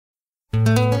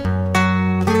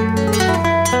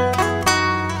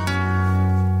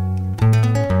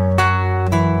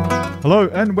Hello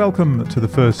and welcome to the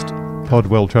first Pod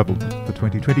Well Travelled for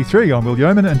 2023. I'm Will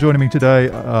Yeoman, and joining me today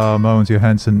are Mogens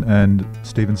Johansson and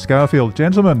Stephen Scarfield.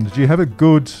 Gentlemen, did you have a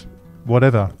good,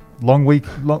 long week?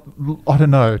 I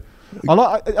don't know.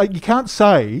 You can't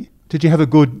say, did you have a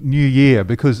good New Year,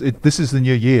 because this is the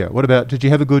new year. What about, did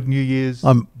you have a good New Year's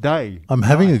Day? I'm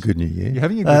having a good New Year. You're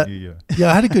having a good New Year?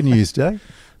 Yeah, I had a good New Year's Day.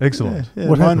 Excellent.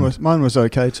 Yeah, mine was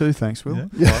okay too, thanks, Will.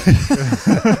 Yeah.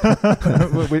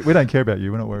 we don't care about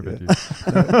you. We're not worried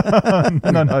about you.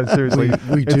 No, seriously.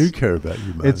 We do care about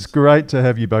you, Mogens. It's great to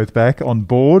have you both back on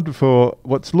board for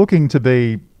what's looking to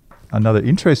be another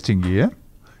interesting year.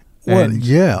 Well,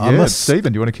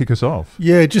 Stephen, do you want to kick us off?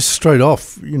 Yeah, just straight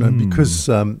off, because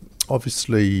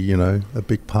obviously, a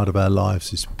big part of our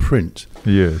lives is print.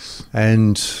 Yes.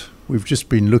 And we've just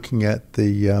been looking at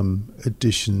the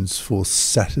editions for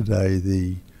Saturday,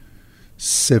 the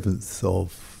 7th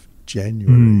of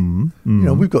January.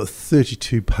 We've got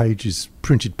 32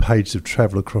 printed pages of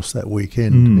travel across that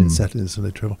weekend in Saturday and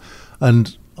Sunday travel.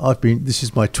 And this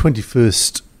is my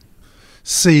 21st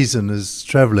season as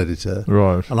travel editor.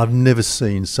 Right. And I've never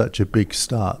seen such a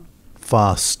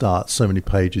fast start, so many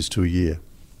pages to a year.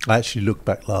 I actually looked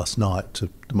back last night to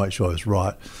make sure I was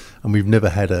right. And we've never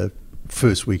had a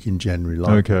first week in January.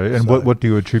 Okay, and what do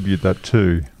you attribute that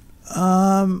to?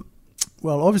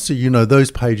 Well, obviously,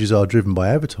 those pages are driven by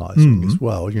advertising as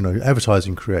well.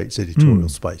 Advertising creates editorial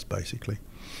space, basically.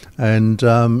 And,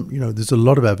 there's a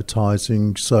lot of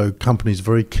advertising, so companies are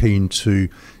very keen to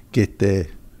get their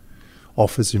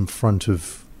offers in front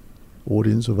of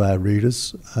audience, of our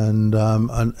readers, and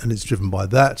it's driven by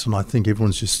that. And I think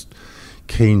everyone's just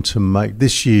keen to make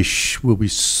this year will be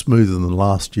smoother than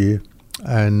last year.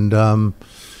 And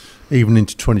even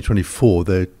into 2024,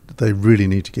 they really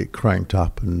need to get cranked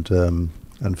up and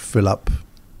fill up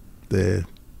their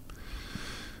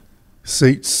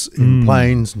seats in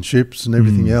planes and ships and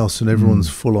everything else, and everyone's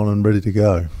full on and ready to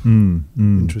go.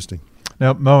 Interesting.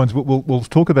 Now, Mogens, we'll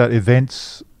talk about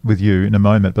events with you in a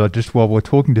moment, but just while we're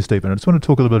talking to Stephen, I just want to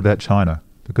talk a little bit about China,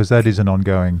 because that is an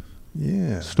ongoing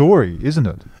story, isn't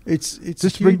it? It's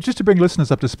just to bring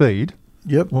listeners up to speed.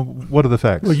 Yep. Well, what are the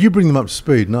facts? Well, you bring them up to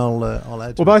speed, and I'll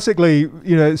add to Well, basically,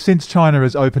 since China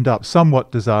has opened up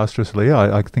somewhat disastrously,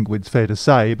 I think it's fair to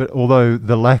say, but although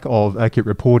the lack of accurate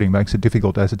reporting makes it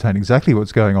difficult to ascertain exactly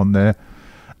what's going on there,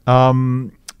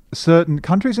 certain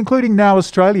countries, including now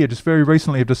Australia, just very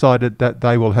recently have decided that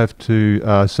they will have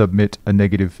to submit a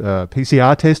negative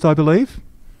PCR test, I believe.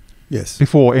 Yes.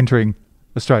 Before entering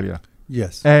Australia.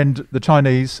 Yes. And the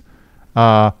Chinese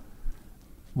are...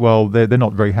 Well, they're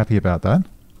not very happy about that.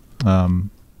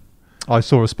 I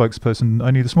saw a spokesperson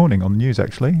only this morning on the news,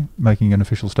 actually, making an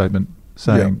official statement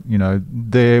saying,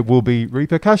 there will be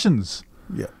repercussions.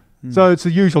 Yeah. So it's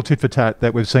the usual tit for tat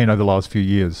that we've seen over the last few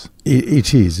years.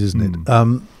 It is, isn't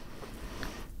it?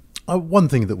 One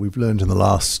thing that we've learned in the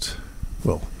last,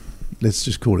 let's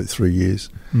just call it 3 years,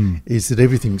 is that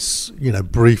everything's,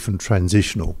 brief and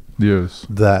transitional. Yes.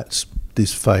 That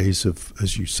this phase of,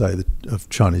 as you say, of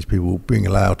Chinese people being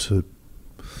allowed to...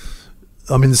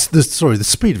 I mean, the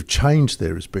speed of change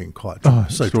there has been quite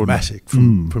so dramatic,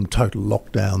 from total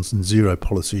lockdowns and zero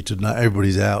policy to now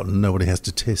everybody's out and nobody has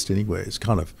to test anywhere. It's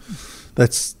kind of...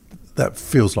 That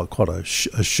feels like quite a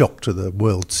shock to the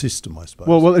world system, I suppose.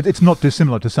 Well, it's not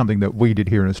dissimilar to something that we did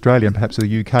here in Australia and perhaps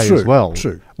the UK as well.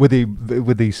 True. With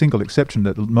the single exception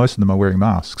that most of them are wearing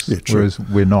masks, whereas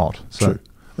we're not. So. True.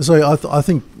 So I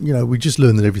think, we just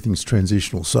learned that everything's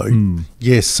transitional. So,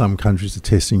 yes, some countries are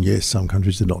testing. Yes, some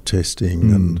countries are not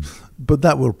testing. But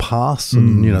that will pass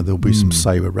and, there'll be some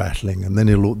sabre rattling and then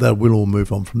that will all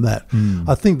move on from that.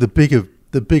 I think the bigger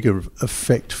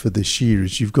effect for this year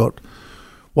is you've got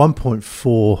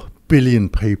 1.4 billion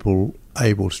people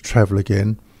able to travel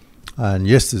again. And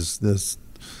yes, there's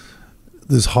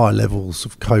high levels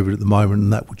of COVID at the moment,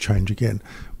 and that will change again.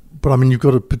 But I mean, you've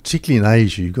got particularly in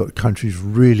Asia, you've got countries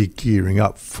really gearing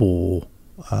up for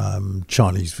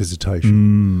Chinese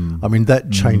visitation. I mean,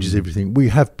 that changes everything. We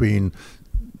have been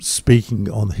speaking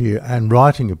on here and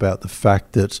writing about the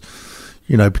fact that,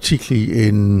 particularly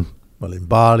in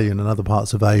Bali and in other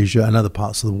parts of Asia and other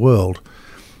parts of the world,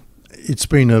 it's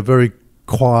been a very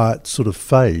quiet sort of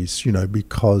phase,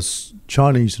 because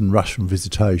Chinese and Russian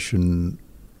visitation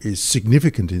is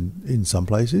significant in some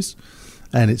places,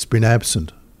 and it's been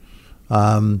absent.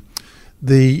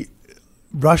 The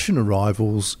Russian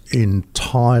arrivals in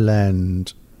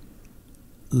Thailand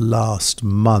last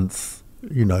month,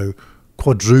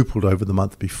 quadrupled over the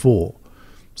month before.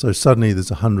 So suddenly there's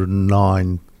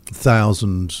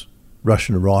 109,000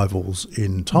 Russian arrivals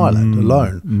in Thailand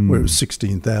alone, where it was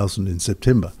 16,000 in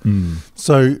September.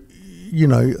 So,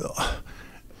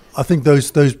 I think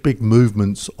those big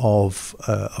movements of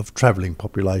travelling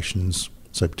populations,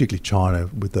 so particularly China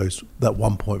with that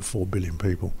 1.4 billion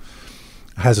people,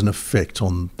 has an effect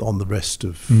on the rest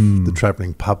of the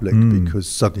travelling public because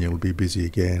suddenly it'll be busy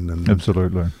again. And,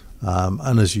 absolutely.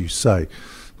 And as you say,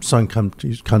 some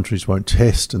countries won't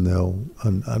test, and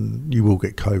and you will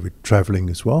get COVID travelling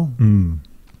as well,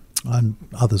 and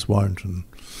others won't. And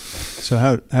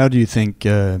so, how do you think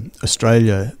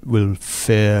Australia will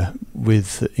fare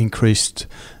with increased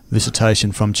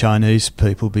visitation from Chinese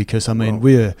people? Because I mean,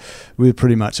 we're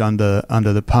pretty much under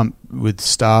the pump with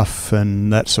staff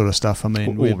and that sort of stuff. I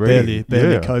mean, we're barely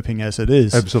coping as it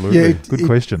is. Absolutely, yeah, good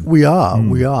question. We are,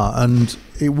 and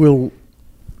it will.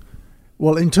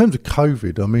 Well, in terms of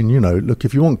COVID, I mean, look,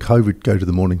 if you want COVID, go to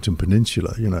the Mornington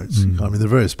Peninsula. I mean, there are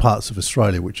various parts of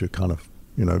Australia which are kind of,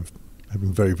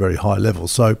 having very, very high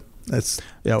levels. So that's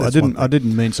I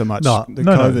didn't mean so much the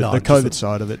COVID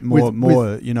side of it. More,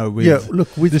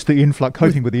 with just the influx,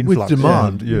 coping with the influx with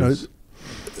demand. Yes.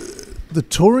 The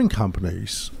touring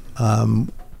companies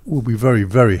will be very,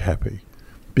 very happy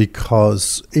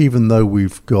because even though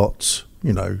we've got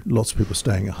lots of people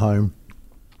staying at home,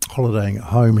 holidaying at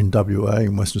home in WA,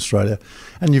 in Western Australia,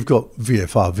 and you've got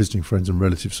VFR, visiting friends and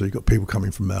relatives, so you've got people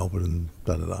coming from Melbourne and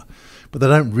da-da-da. But they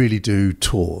don't really do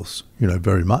tours,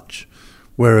 very much,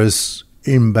 whereas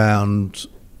inbound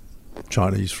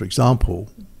Chinese, for example,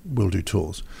 will do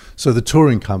tours. So the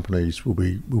touring companies will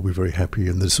be very happy,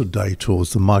 and the sort of day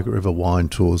tours, the Margaret River wine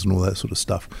tours and all that sort of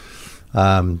stuff,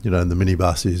 and the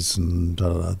minibuses and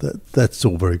da-da-da, that's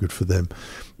all very good for them.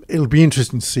 It'll be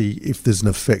interesting to see if there's an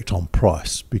effect on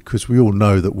price, because we all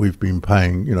know that we've been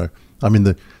paying, I mean,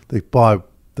 the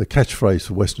catchphrase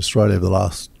for Western Australia over the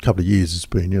last couple of years has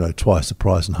been, twice the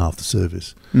price and half the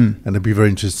service. And it'll be very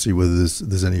interesting to see whether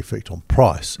there's any effect on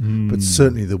price. But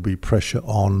certainly there'll be pressure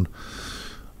on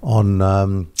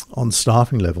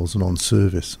staffing levels and on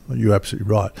service. You're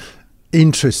absolutely right.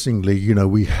 Interestingly,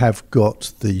 we have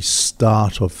got the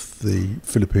start of the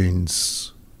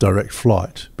Philippines direct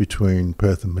flight between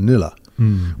Perth and Manila,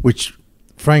 which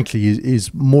frankly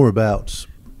is more about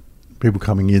people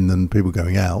coming in than people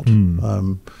going out.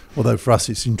 Although for us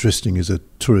it's interesting as a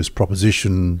tourist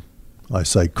proposition, I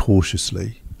say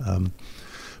cautiously.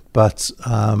 But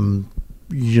I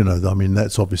mean,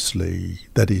 that's obviously,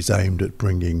 that is aimed at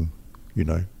bringing,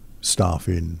 staff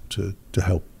in to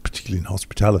help, particularly in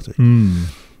hospitality.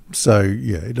 So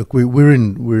yeah, look, we're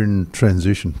in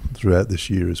transition throughout this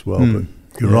year as well, but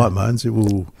you're right, Moans. It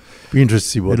will be interesting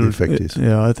to see what the effect is.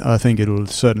 Yeah, I think it'll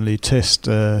certainly test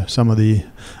some of the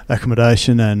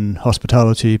accommodation and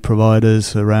hospitality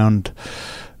providers around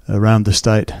the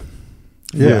state.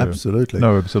 Yeah, absolutely.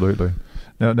 No, absolutely.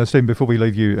 Now, Stephen, before we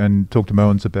leave you and talk to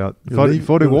Moans about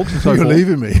photo walks and so forth. You're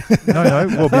leaving me. No.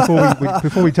 Well,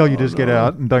 before we tell you to just get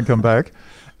out and don't come back,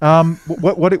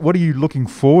 what are you looking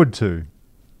forward to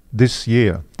this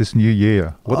year, this new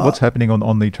year? What's happening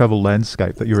on the travel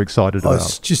landscape that you're excited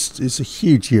about? It's a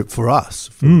huge year for us,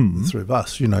 for the three of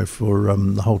us, for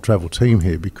the whole travel team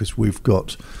here, because we've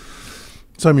got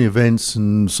so many events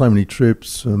and so many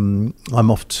trips. I'm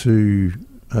off to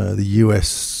the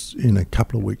US in a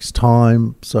couple of weeks'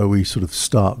 time, so we sort of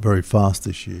start very fast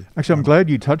this year. Actually, I'm glad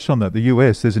you touched on that. The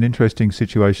US, there's an interesting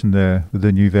situation there with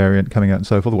the new variant coming out and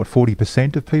so forth. What,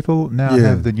 40% of people now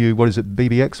have the new,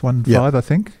 BBX.1.5, I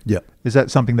think? Yeah. Is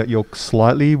that something that you're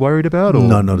slightly worried about? Or?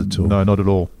 No, not at all. No, not at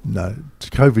all. No,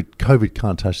 COVID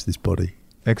can't touch this body.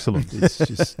 Excellent. It's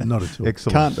just not at all.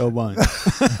 Excellent. Can't or won't.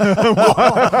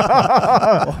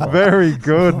 Very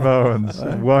good, Moans.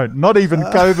 Won't. Not even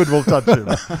COVID will touch him.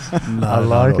 No, I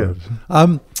like it.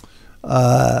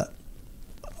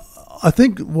 I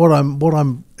think what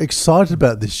I'm excited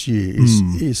about this year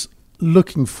is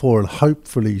looking for and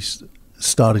hopefully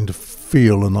starting to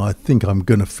feel, and I think I'm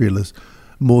going to feel, as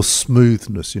more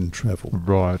smoothness in travel.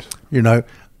 Right.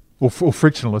 Or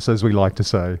frictionless, as we like to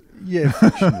say. Yeah,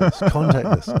 frictionless,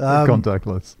 contactless.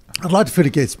 Contactless. I'd like to feel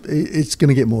it's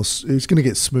going to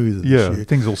get smoother this year.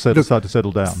 Things will start to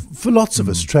settle down. For lots of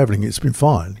us travelling, it's been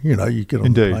fine. You get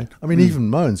on the plane. I mean,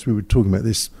 even Moans, we were talking about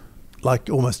this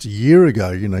like almost a year ago.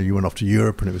 You went off to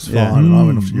Europe and it was fine, and I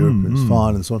went off to Europe and it was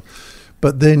fine, and so on.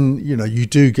 But then you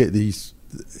do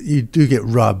get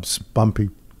rubs, bumpy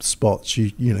spots.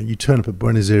 You turn up at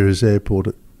Buenos Aires airport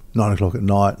at 9 o'clock at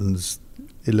night, and there's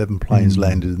 11 planes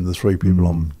landed and the 3 people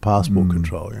on passport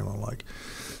control,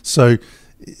 So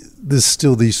there's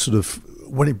still these sort of,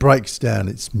 when it breaks down,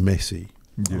 it's messy.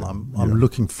 Yeah. I'm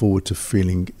looking forward to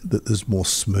feeling that there's more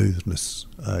smoothness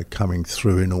coming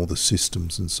through in all the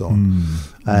systems and so on.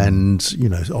 And,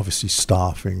 obviously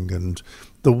staffing and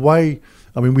the way,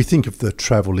 I mean, we think of the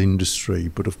travel industry,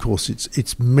 but of course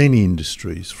it's many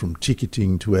industries, from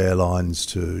ticketing to airlines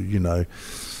to, you know,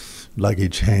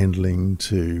 luggage handling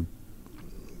to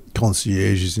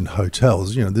concierges in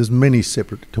hotels. You know, there's many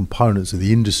separate components of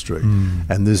the industry,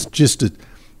 and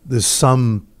there's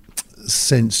some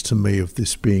sense to me of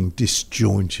this being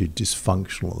disjointed,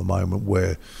 dysfunctional at the moment,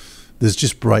 where there's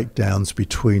just breakdowns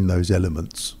between those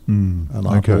elements, and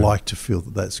I'd like to feel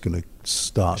that that's going to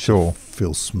start to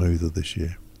feel smoother this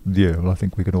year. Yeah, well, I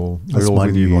think we can all. That's we're all my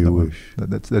with you new on that wish. one.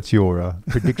 That's your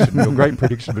prediction, your great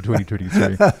prediction for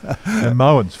 2023. And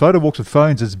Moens, Photo Walks with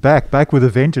Phones is back with a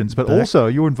vengeance, but also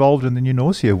you're involved in the New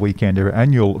Norcia weekend, our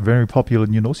annual, very popular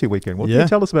New Norcia weekend. What can you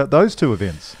tell us about those two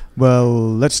events? Well,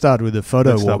 let's start with the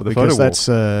photo walk, because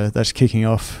that's kicking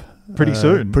off pretty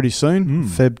soon.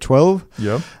 Feb 12.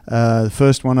 Yeah, the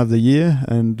first one of the year,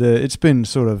 and it's been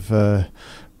sort of.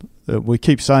 We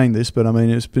keep saying this, but I mean,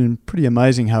 it's been pretty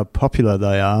amazing how popular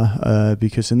they are,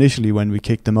 because initially when we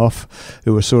kicked them off, it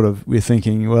was sort of, we're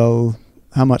thinking, well,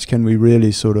 how much can we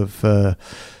really sort of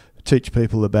teach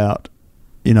people about,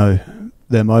 you know,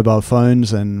 their mobile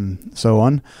phones and so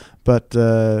on. But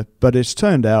it's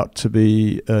turned out to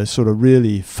be a sort of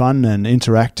really fun and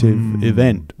interactive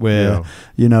event where,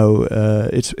 you know,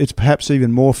 it's perhaps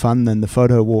even more fun than the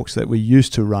photo walks that we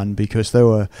used to run, because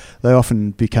they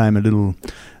often became a little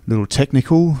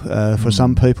technical for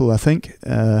some people, I think,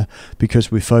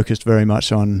 because we focused very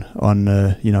much on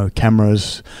you know,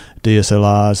 cameras,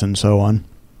 DSLRs and so on.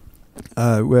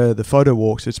 Where the photo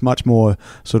walks, it's much more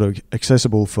sort of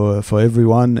accessible for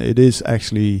everyone. It is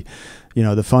actually, you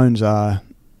know, the phones are,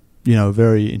 you know,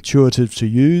 very intuitive to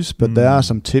use, but there are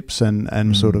some tips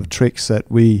and sort of tricks that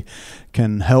we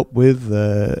can help with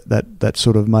that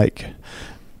sort of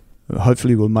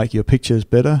hopefully will make your pictures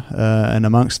better, and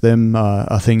amongst them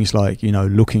are things like, you know,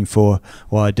 looking for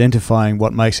or identifying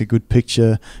what makes a good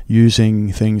picture,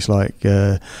 using things like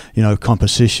you know,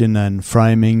 composition and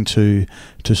framing to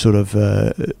sort of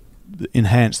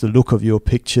enhance the look of your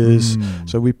pictures.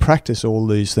 So we practice all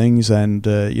these things, and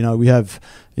you know, we have,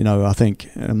 you know, I think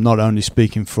I'm not only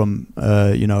speaking from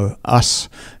you know, us,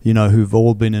 you know, who've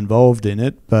all been involved in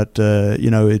it, but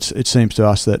you know, it seems to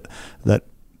us that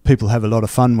people have a lot of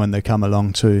fun when they come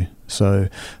along too. So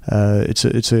it's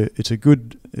a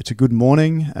good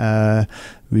morning.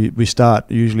 We start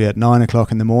usually at 9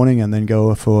 o'clock in the morning and then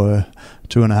go for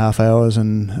 2.5 hours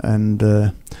and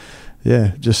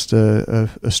just a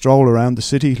stroll around the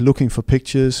city, looking for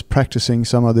pictures, practicing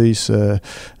some of these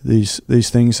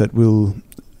things that will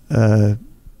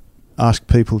ask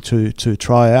people to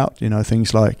try out, you know,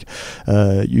 things like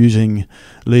using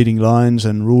leading lines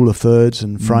and rule of thirds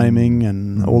and framing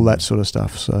and all that sort of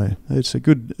stuff. So it's a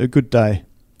good day.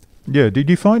 Yeah. Did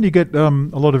you find you get a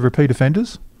lot of repeat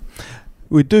offenders?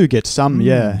 We do get some,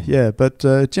 yeah, but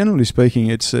generally speaking,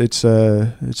 it's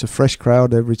a fresh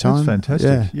crowd every time. That's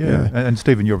fantastic. Yeah. And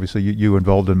Stephen, you obviously you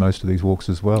involved in most of these walks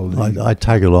as well. I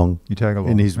tag along. You tag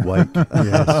along in his wake.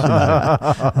 Yes,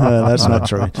 that's not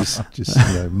true. Just you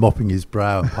know, mopping his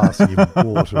brow and passing him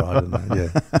water. I don't know. Yeah,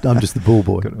 I'm just the ball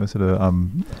boy. Got a sort of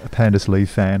a Panda sleeve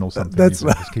fan or something. That's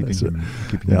right. Just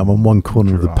keeping him. I'm on one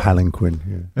corner of the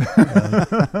palanquin.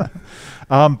 Yeah.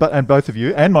 But both of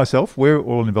you and myself, we're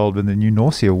all involved in the New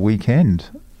Norcia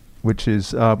weekend, which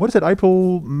is what is it?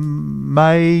 April,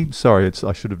 May? Sorry,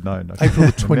 I should have known. April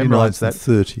the 29th and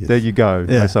 30th. There you go.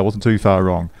 Yeah. So I wasn't too far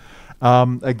wrong.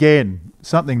 Again,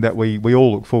 something that we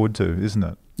all look forward to, isn't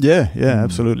it? Yeah,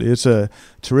 absolutely. It's a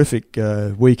terrific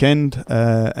weekend,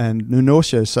 and New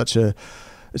Norcia is such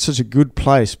a good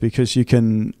place because you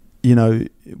can. You know,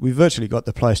 we've virtually got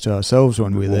the place to ourselves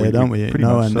when we're there, don't we? Pretty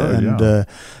much so,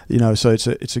 you know, so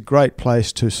it's a great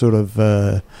place to sort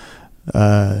of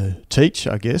teach,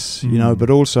 I guess. You know, but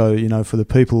also, you know, for the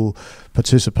people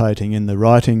participating in the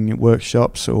writing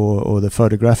workshops or the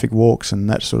photographic walks and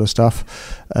that sort of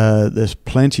stuff, there's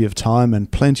plenty of time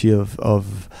and plenty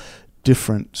of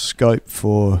different scope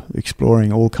for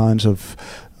exploring all kinds of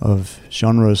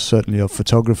genres, certainly of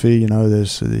photography. You know,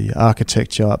 there's the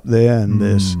architecture up there, and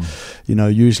there's, you know,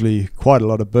 usually quite a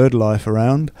lot of bird life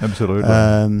around. Absolutely.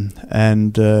 It's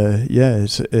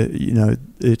you know,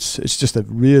 it's just a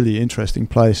really interesting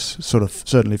place, sort of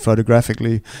certainly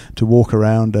photographically, to walk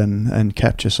around and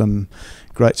capture some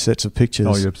great sets of pictures.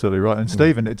 Oh, you're absolutely right. And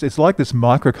Stephen, it's like this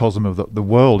microcosm of the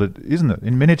world, isn't it?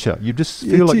 In miniature, you just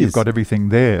feel like you've got everything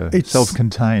there. It's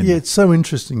self-contained. Yeah, it's so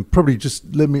interesting. Probably just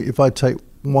if I take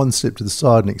one step to the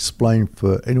side and explain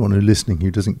for anyone who's listening who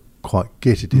doesn't quite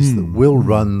get it, is that Will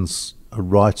runs a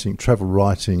travel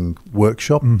writing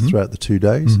workshop throughout the 2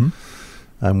 days,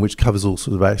 which covers all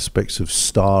sorts of aspects of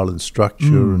style and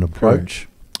structure and approach.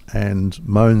 and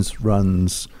Moans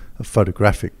runs a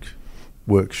photographic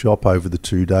workshop over the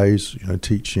 2 days,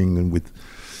 teaching and with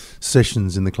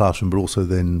sessions in the classroom, but also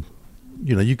then,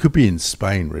 you could be in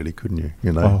Spain really, couldn't you?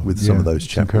 With some of those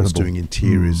chapels doing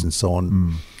interiors and so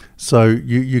on. So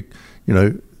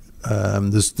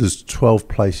there's 12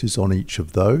 places on each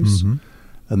of those,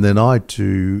 and then I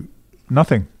do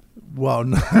nothing. Well,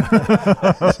 no.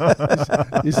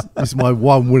 It's my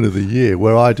one win of the year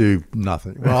where I do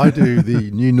nothing. Well, I do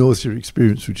the New Norcia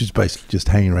experience, which is basically just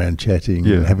hanging around, chatting,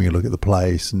 and having a look at the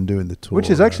place and doing the tour. Which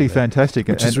is actually fantastic,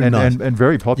 which is really nice. and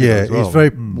very popular as well.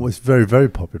 It's very, very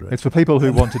popular. It's for people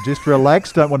who want to just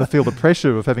relax, don't want to feel the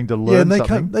pressure of having to learn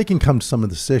something. They can come to some of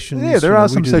the sessions. Yeah, there are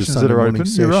some sessions that are open.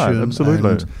 You're right,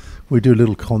 absolutely. We do a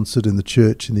little concert in the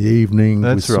church in the evening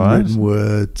with some written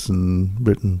words and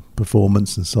written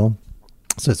performance and so on.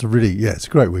 So it's it's a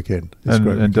great weekend.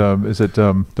 Is it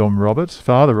Dom Roberts,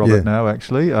 Father Robert now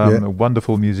actually, a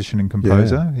wonderful musician and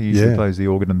composer. He usually plays the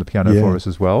organ and the piano for us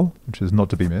as well, which is not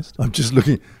to be missed. I'm just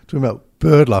talking about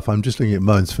bird life. I'm just looking at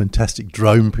Moan's fantastic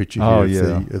drone picture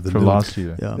here of the from last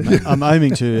year. Yeah, I'm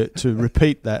aiming to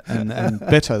repeat that and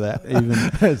better that even.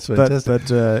 That's fantastic.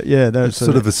 But that's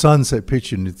sort of a sunset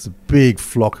picture, and it's a big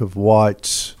flock of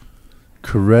white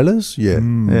Corellas,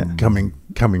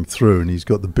 coming through, and he's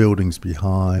got the buildings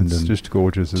behind. It's just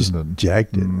gorgeous, isn't it?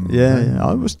 Jagged it. Yeah,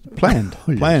 I was planned.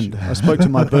 I spoke to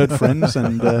my bird friends,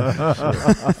 and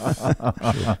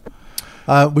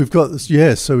we've got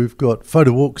we've got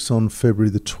photo walks on February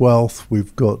the 12th.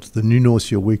 We've got the New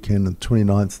Norcia weekend on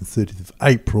 29th and 30th of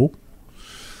April,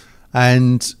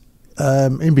 and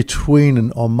in between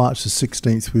and on March the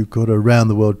 16th, we've got a round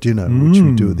the world dinner, which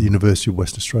we do at the University of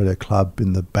Western Australia Club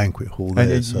in the banquet hall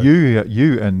there. And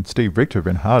you and Steve Richter have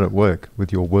been hard at work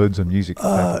with your words and music.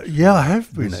 I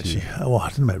have been actually. Oh, I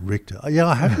don't know about Richter. Yeah,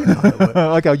 I have been hard at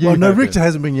work. Richter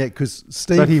hasn't been yet because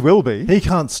Steve. But he will be. He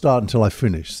can't start until I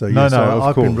finish. So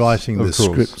I've been writing the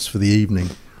scripts for the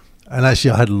evening. And actually,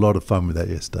 I had a lot of fun with that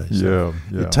yesterday. So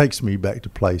it takes me back to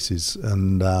places,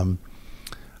 and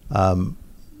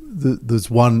there's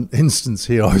one instance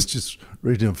here. I was just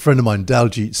reading a friend of mine,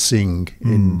 Daljit Singh,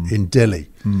 in Delhi.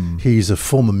 He's a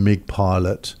former MiG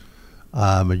pilot,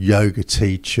 a yoga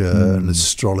teacher, an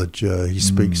astrologer. He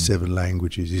speaks 7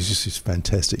 languages. He's just this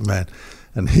fantastic man.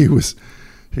 And he was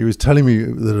telling me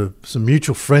that some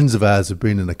mutual friends of ours have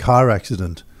been in a car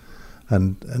accident,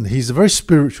 and he's a very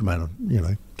spiritual man,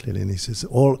 clearly. And he says,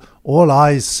 all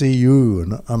eyes see you.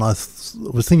 And I was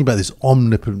thinking about this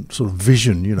omnipotent sort of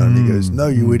vision, and he goes, no,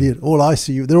 you idiot. All I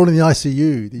see you, they're all in the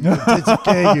ICU, the intensive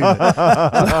care unit.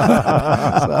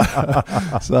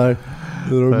 So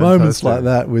there are moments like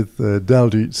that with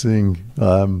Daljit Singh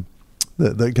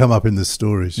that come up in the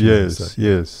stories. Yes.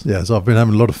 So I've been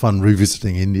having a lot of fun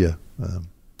revisiting India,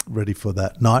 ready for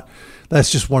that night.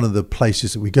 That's just one of the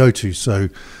places that we go to. So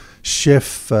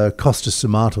Chef Costas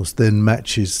Samatos then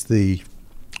matches the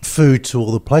food to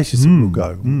all the places that we'll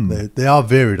go. They are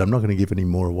varied. I'm not going to give any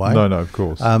more away. No, of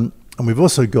course. And we've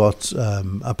also got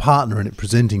a partner in it,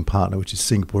 presenting partner, which is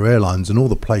Singapore Airlines, and all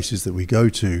the places that we go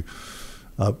to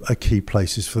are key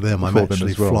places for them. I'm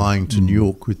actually flying to New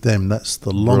York with them. That's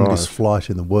the longest flight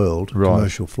in the world,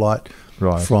 commercial flight,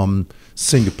 from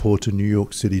Singapore to New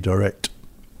York City direct.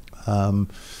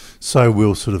 So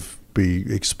we'll sort of be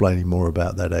explaining more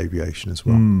about that aviation as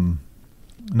well.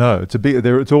 No,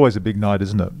 it's always a big night,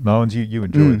 isn't it? Moens, you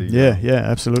enjoy the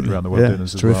absolutely around the world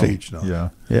dinners as well.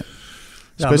 Yeah.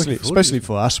 Especially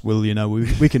for us, Will, we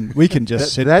can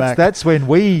just sit back. That's when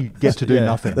we get to do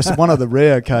nothing. That's one of the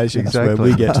rare occasions where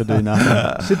we get to do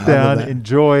nothing. Sit down,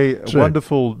 enjoy a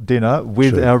wonderful dinner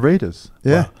with our readers.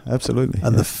 Yeah, absolutely.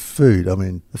 And the food,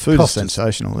 the food is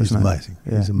sensational, isn't it? Amazing.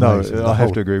 Yeah. It's amazing. No, I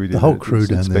have to agree with you. The whole crew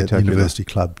down there at the University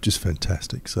Club, just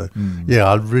fantastic. So,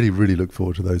 I really, really look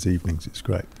forward to those evenings. It's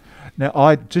great. Now,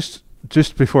 I just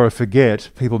before I forget,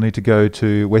 people need to go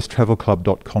to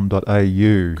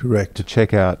westtravelclub.com.au. Correct. To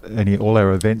check out all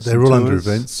our events. They're all under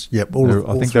events. Yep.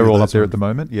 I think they're all up there at the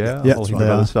moment. Yeah. Yeah. I'll hear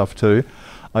other stuff too.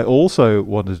 I also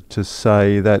wanted to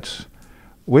say that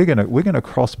we're gonna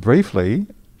cross briefly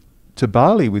to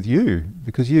Bali with you,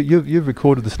 because you've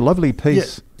recorded this lovely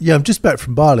piece. Yeah, I'm just back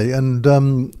from Bali and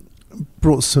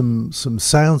brought some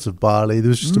sounds of Bali. There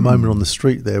was just a moment on the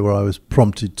street there where I was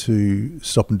prompted to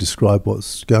stop and describe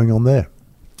what's going on there.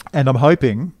 And I'm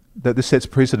hoping that this sets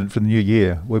precedent for the new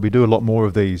year, where we do a lot more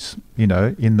of these,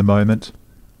 in the moment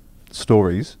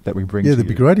stories that we bring to you. Yeah, it'd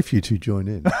be great if you two join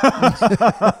in.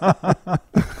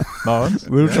 Moens?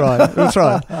 We'll try.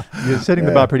 You're setting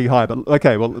the bar pretty high, but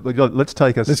okay, well, let's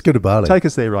go to Bali. Take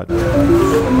us there right now.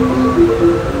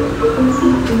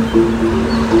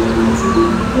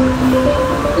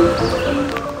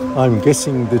 I'm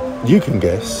guessing that you can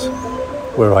guess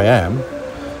where I am.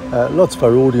 Lots of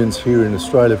our audience here in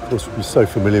Australia, of course, will be so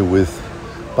familiar with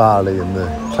Bali and the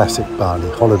classic Bali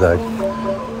holiday.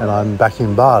 And I'm back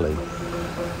in Bali.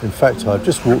 In fact, I've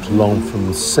just walked along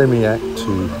from Seminyak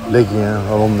to Legian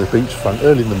along the beachfront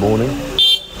early in the morning.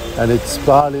 And it's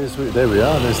Bali as there we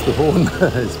are, there's the horn.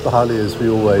 It's Bali as we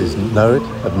always know it,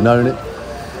 have known it.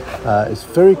 It's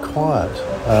very quiet.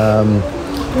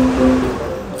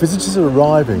 Visitors are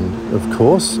arriving, of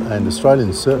course, and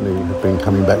Australians certainly have been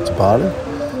coming back to Bali.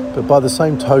 But by the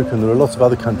same token, there are lots of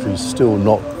other countries still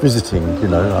not visiting,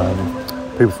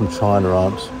 people from China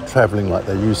aren't travelling like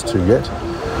they used to yet.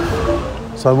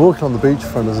 So I'm walking on the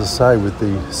beachfront, as I say, with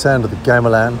the sound of the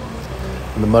gamelan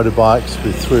and the motorbikes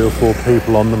with 3 or 4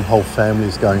 people on them, whole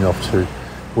families going off to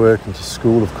work and to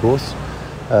school, of course,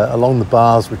 along the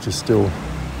bars, which are still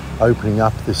opening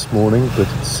up this morning, but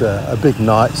it's a big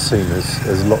night scene,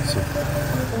 as lots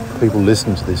of people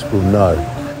listening to this will know.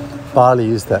 Bali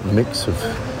is that mix of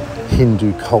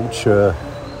Hindu culture,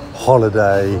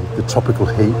 holiday, the tropical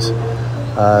heat,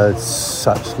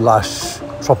 such lush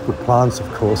tropical plants,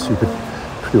 of course. You could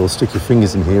pretty well stick your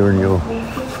fingers in here and your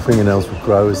fingernails would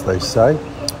grow, as they say.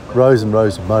 Rows and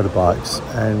rows of motorbikes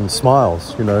and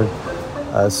smiles,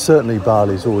 Certainly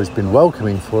Bali's always been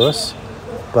welcoming for us,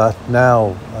 but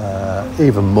now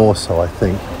even more so, I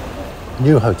think.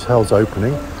 New hotels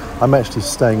opening. I'm actually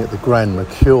staying at the Grand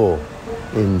Mercure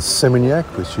in Seminyak,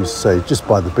 which is, say, just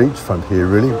by the beachfront here,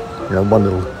 really. One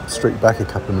little street back, a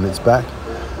couple of minutes back.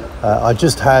 I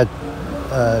just had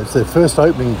it's their first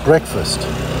opening breakfast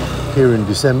here in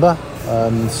December.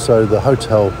 So the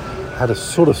hotel had a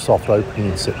sort of soft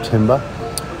opening in September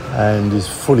and is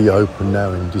fully open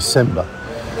now in December.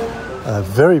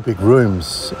 Very big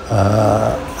rooms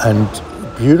and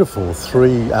beautiful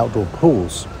 3 outdoor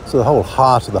pools. So the whole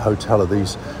heart of the hotel are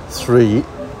these 3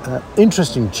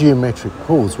 interesting geometric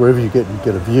pools. Wherever you get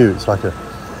a view. It's like a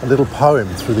little poem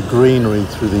through the greenery,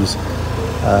 through these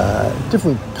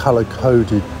different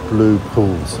colour-coded blue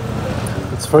pools.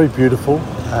 It's very beautiful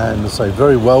and, as I say,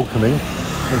 very welcoming.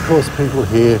 And of course, people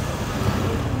here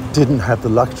didn't have the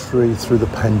luxury through the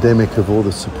pandemic of all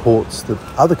the supports that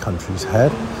other countries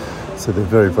had. So they're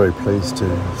very, very pleased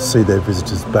to see their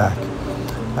visitors back.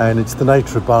 And it's the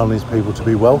nature of Balinese people to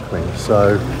be welcoming.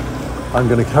 So I'm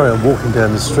going to carry on walking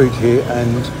down the street here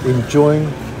and enjoying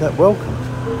that welcome.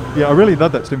 Yeah, I really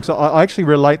love that, Steve. So I actually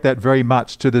relate that very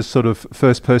much to this sort of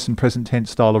first-person present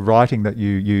tense style of writing that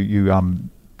you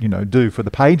do for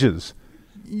the pages.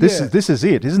 This is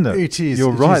it, isn't it? It is.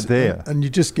 You're right there, and you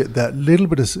just get that little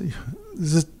bit of.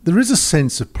 There is a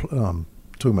sense of.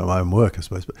 Talking about my own work, I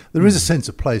suppose, but there is a sense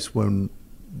of place when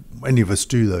any of us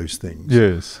do those things.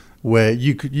 Yes. Where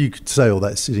you could say all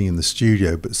that sitting in the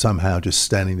studio, but somehow just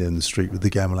standing there in the street with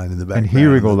the gamelan in the background. And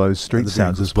hearing all those street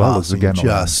sounds as well as the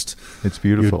gamelan. It's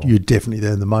beautiful. You're definitely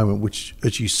there in the moment, which,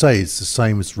 as you say, is the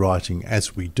same as writing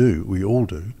as we all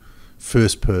do.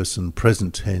 First person,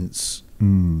 present tense.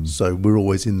 So we're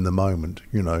always in the moment,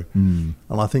 And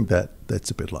I think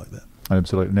that's a bit like that.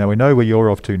 Absolutely. Now, we know where you're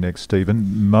off to next, Stephen.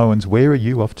 Moens, where are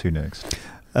you off to next?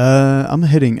 I'm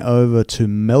heading over to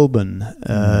Melbourne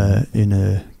in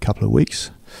a couple of weeks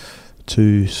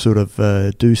to sort of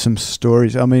do some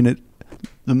stories. I mean,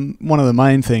 one of the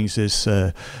main things is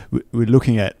we're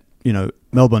looking at,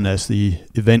 Melbourne as the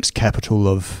events capital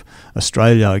of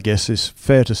Australia, I guess, is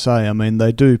fair to say. I mean,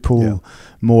 they do pull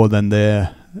more than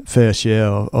their fair share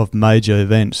of major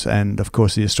events, and of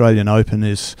course the Australian Open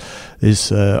is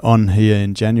on here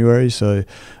in January, so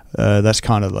that's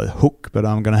kind of the hook. But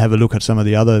I'm going to have a look at some of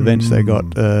the other events they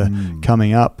got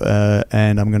coming up,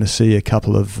 and I'm going to see a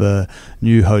couple of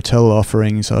new hotel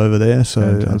offerings over there,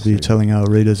 so I'll be telling our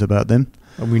readers about them.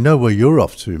 And we know where you're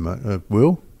off to,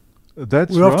 Will.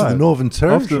 We're off to the Northern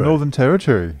Territory. Off to the Northern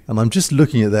Territory. And I'm just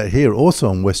looking at that here, also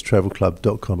on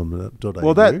westtravelclub.com.au.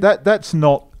 Well,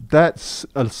 that's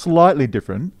a slightly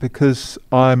different, because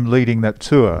I'm leading that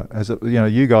tour.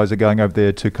 You guys are going over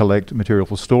there to collect material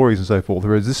for stories and so forth.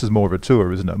 Whereas this is more of a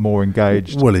tour, isn't it? More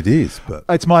engaged. Well, it is, but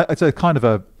it's a kind of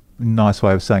a nice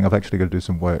way of saying I've actually got to do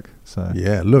some work. So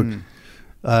yeah, look.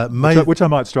 Which I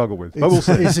might struggle with, but we'll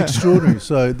see. It's extraordinary.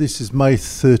 So this is May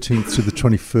 13th to the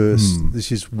 21st.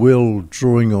 This is Will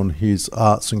drawing on his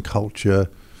arts and culture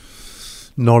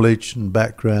knowledge and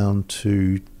background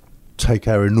to lead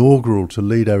our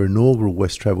inaugural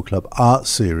West Travel Club art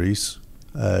series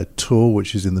tour,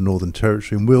 which is in the Northern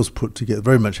Territory. And Will's put together,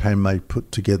 very much handmade,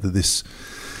 put together this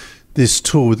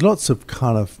tour with lots of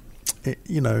kind of,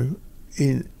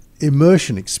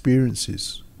 immersion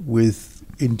experiences with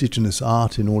Indigenous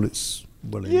art in all its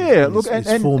well, look,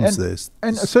 his form's there.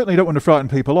 And I certainly don't want to frighten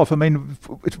people off. I mean,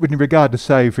 in regard to,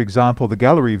 say, for example, the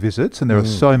gallery visits, and there are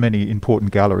so many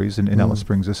important galleries in Alice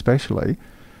Springs especially,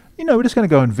 we're just going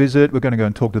to go and visit. We're going to go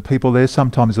and talk to people there.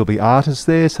 Sometimes there'll be artists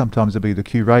there. Sometimes there'll be the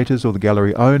curators or the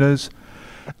gallery owners.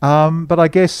 But I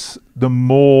guess the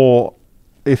more,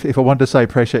 if I wanted to say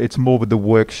pressure, it's more with the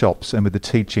workshops and with the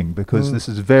teaching, because this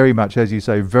is very much, as you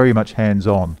say, very much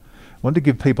hands-on. I want to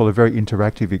give people a very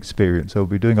interactive experience. So we'll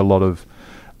be doing a lot of,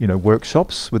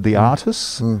 workshops with the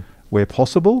artists where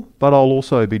possible, but I'll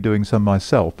also be doing some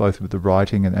myself, both with the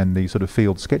writing and the sort of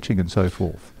field sketching and so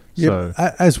forth. Yep.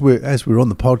 So as we're on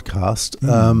the podcast,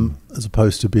 as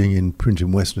opposed to being in print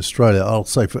in Western Australia, I'll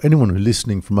say for anyone who's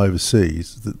listening from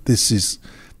overseas that there's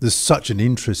such an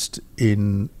interest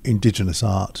in Indigenous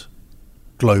art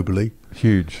globally.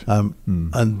 Huge.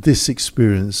 And this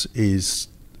experience is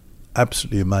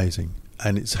absolutely amazing,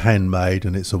 and it's handmade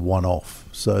and it's a one-off.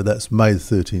 So that's May the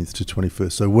 13th to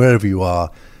 21st. So wherever you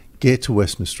are, get to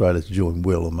Western Australia to join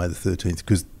Will on May the 13th,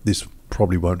 because this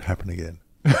probably won't happen again.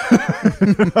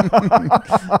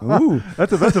 Ooh,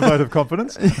 that's a vote of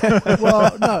confidence.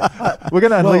 Well, no, we're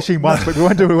going to unleash him once, but we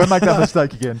won't make that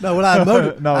mistake again. No, well,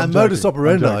 our modus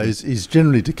operandi is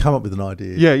generally to come up with an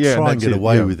idea, try and get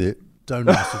away with it.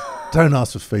 Don't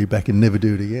ask for feedback and never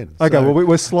do it again. Okay, well,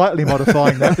 we're slightly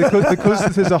modifying that because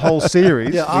this is a whole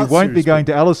series. We won't be going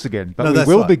to Alice again, but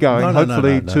we will be going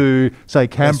hopefully to, say,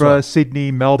 Canberra, Sydney,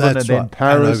 Melbourne, and then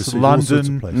Paris,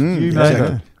 London. You name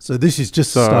it. So this is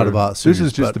just the start of Art Series. This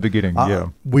is just the beginning,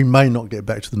 We may not get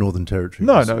back to the Northern Territory.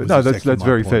 No, that's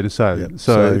very fair to say. Yep.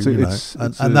 So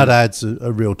and that adds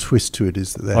a real twist to it,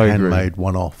 is that they're handmade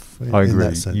one-off. I agree.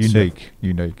 That sense.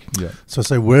 Unique, yeah. So I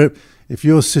say, if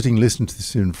you're sitting listening to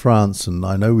this in France, and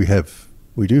I know we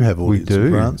do have audience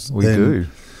in France, we do.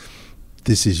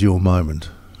 This is your moment.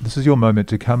 This is your moment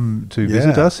to come to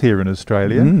visit us here in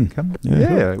Australia.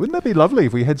 Wouldn't that be lovely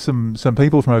if we had some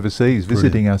people from overseas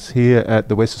visiting us here at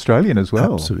the West Australian as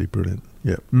well? Absolutely brilliant.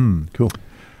 Yeah. Cool.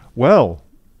 Well,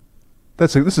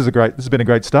 this has been a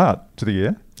great start to the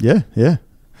year. Yeah.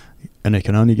 And it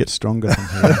can only get stronger from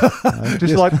here.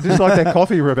 just like that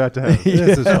coffee we're about to have.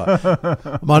 Yes, that's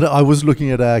right. I was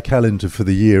looking at our calendar for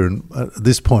the year, and at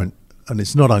this point, and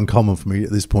it's not uncommon for me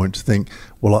at this point to think,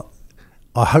 well,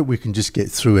 I hope we can just get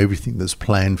through everything that's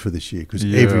planned for this year, because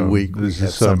every week we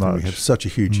have something. We have such a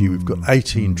huge year. We've got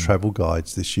 18 travel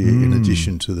guides this year, in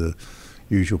addition to the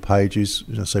usual pages.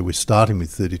 As I say, we're starting with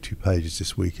 32 pages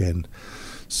this weekend,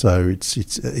 so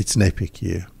it's an epic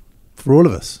year for all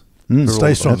of us.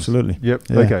 Stay strong. Absolutely. Yep.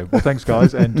 Yeah. Okay. Well, thanks,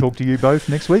 guys, and talk to you both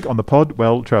next week on the pod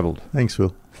Well Travelled. Thanks,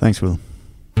 Will. Thanks, Will.